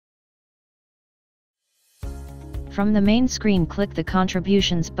From the main screen, click the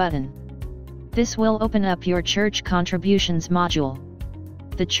Contributions button. This will open up your Church Contributions module.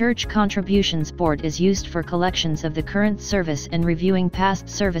 The Church Contributions board is used for collections of the current service and reviewing past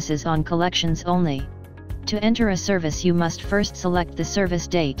services on collections only. To enter a service, you must first select the service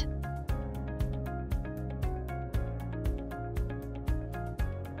date.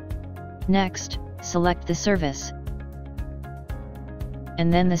 Next, select the service,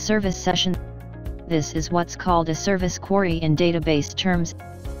 and then the service session. This is what's called a service query in database terms.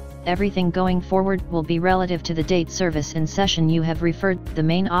 Everything going forward will be relative to the date, service, and session you have referred. The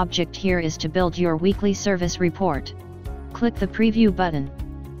main object here is to build your weekly service report. Click the Preview button.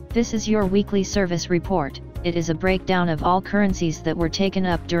 This is your weekly service report. It is a breakdown of all currencies that were taken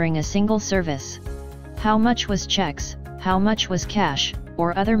up during a single service. How much was checks, how much was cash,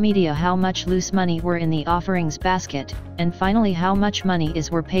 or other media, how much loose money were in the offerings basket, and finally how much money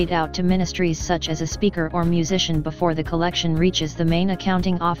were paid out to ministries such as a speaker or musician before the collection reaches the main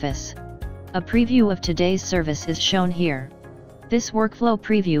accounting office. A preview of today's service is shown here. This workflow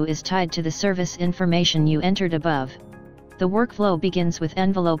preview is tied to the service information you entered above. The workflow begins with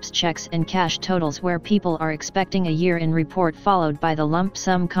envelopes, checks, and cash totals where people are expecting a year-end report, followed by the lump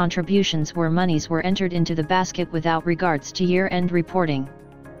sum contributions where monies were entered into the basket without regards to year-end reporting,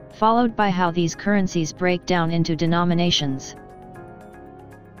 followed by how these currencies break down into denominations.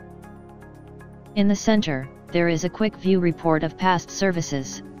 In the center, there is a quick view report of past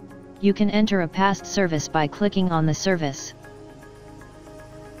services. You can enter a past service by clicking on the service.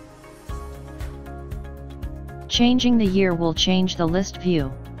 Changing the year will change the list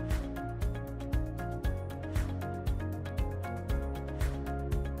view.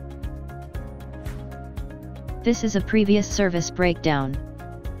 This is a previous service breakdown.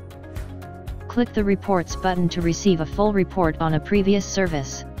 Click the Reports button to receive a full report on a previous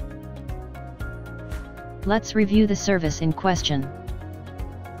service. Let's review the service in question.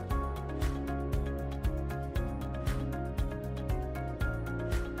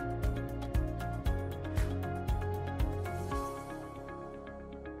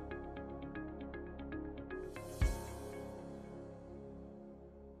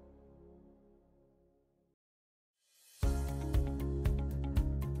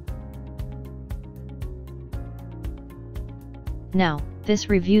 Now,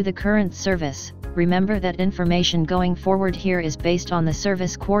 review the current service. Remember that information going forward here is based on the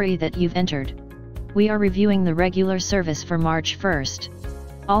service query that you've entered. We are reviewing the regular service for March 1st.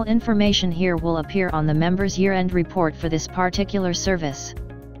 All information here will appear on the members' year-end report for this particular service.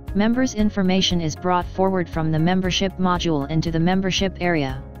 Members' information is brought forward from the membership module into the membership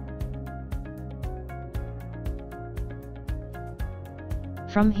area.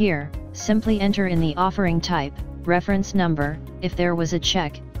 From here, simply enter in the offering type, reference number, if there was a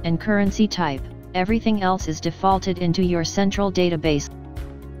check, and currency type. Everything else is defaulted into your central database.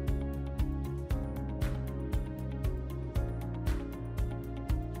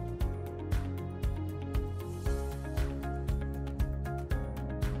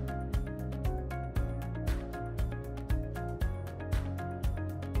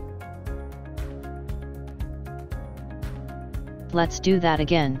 Let's do that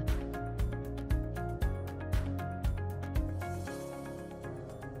again.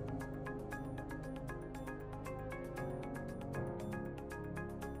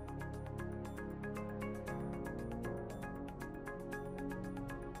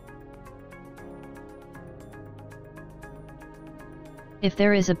 If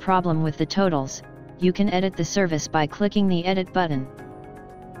there is a problem with the totals, you can edit the service by clicking the Edit button.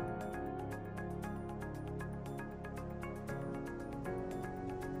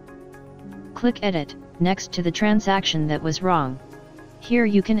 Click Edit, next to the transaction that was wrong. Here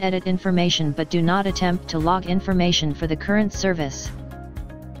you can edit information but do not attempt to log information for the current service.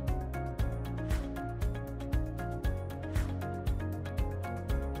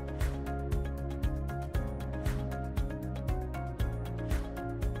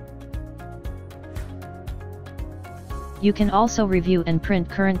 You can also review and print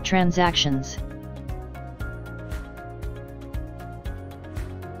current transactions.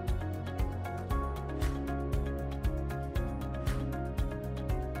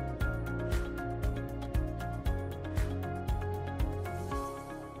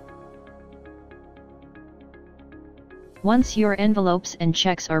 Once your envelopes and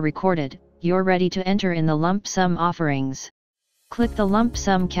checks are recorded, you're ready to enter in the lump sum offerings. Click the Lump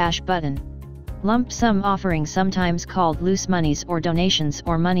Sum Cash button. Lump sum offering, sometimes called loose monies or donations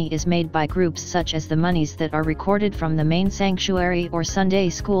or money, is made by groups such as the monies that are recorded from the main sanctuary or Sunday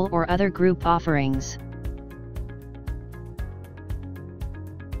school or other group offerings.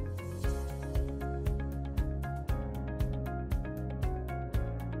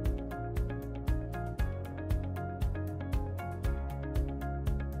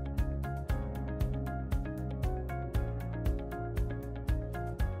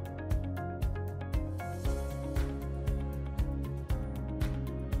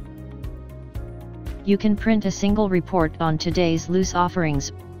 You can print a single report on today's loose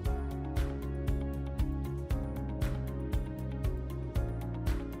offerings,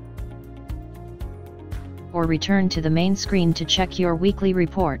 or return to the main screen to check your weekly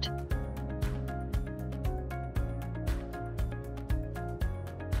report.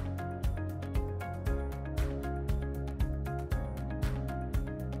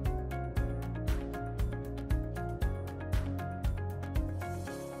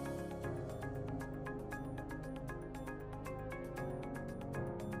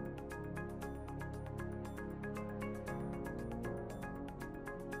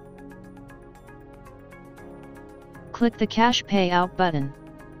 Click the Cash Payout button.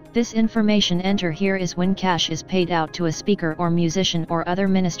 This information enter here is when cash is paid out to a speaker or musician or other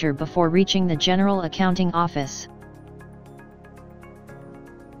minister before reaching the General Accounting Office.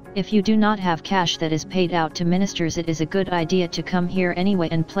 If you do not have cash that is paid out to ministers, it is a good idea to come here anyway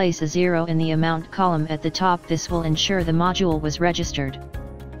and place a 0 in the amount column at the top. This will ensure the module was registered.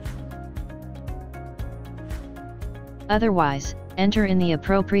 Otherwise, enter in the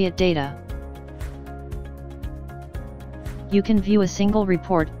appropriate data. You can view a single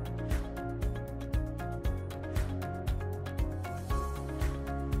report,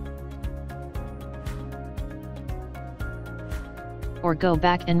 or go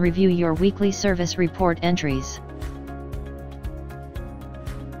back and review your weekly service report entries.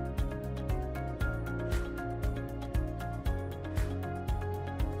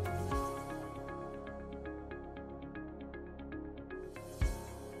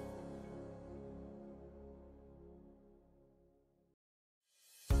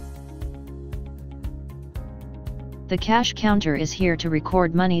 The cash counter is here to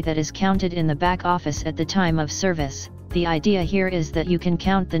record money that is counted in the back office at the time of service. The idea here is that you can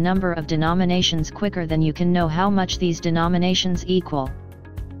count the number of denominations quicker than you can know how much these denominations equal.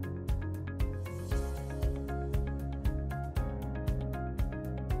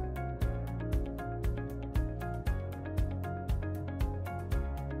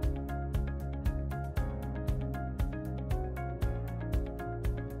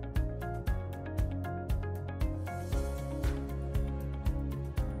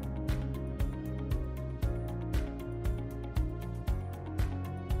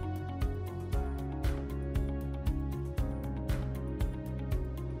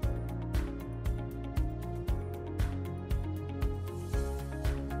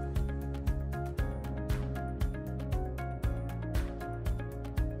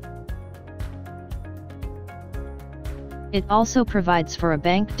 It also provides for a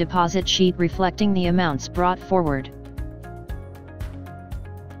bank deposit sheet reflecting the amounts brought forward.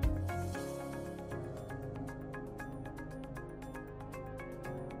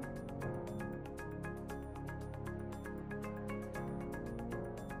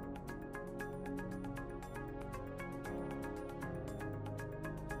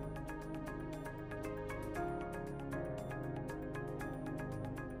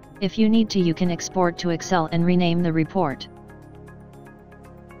 If you need to, you can export to Excel and rename the report.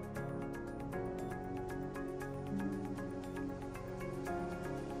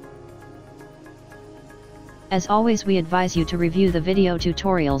 As always, we advise you to review the video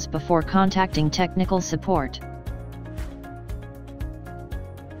tutorials before contacting technical support.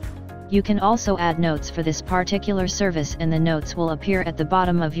 You can also add notes for this particular service, and the notes will appear at the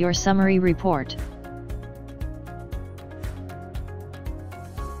bottom of your summary report.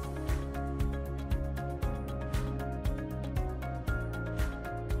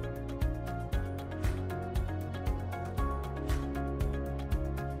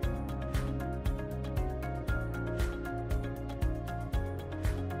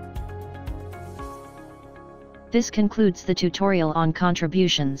 This concludes the tutorial on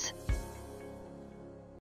contributions.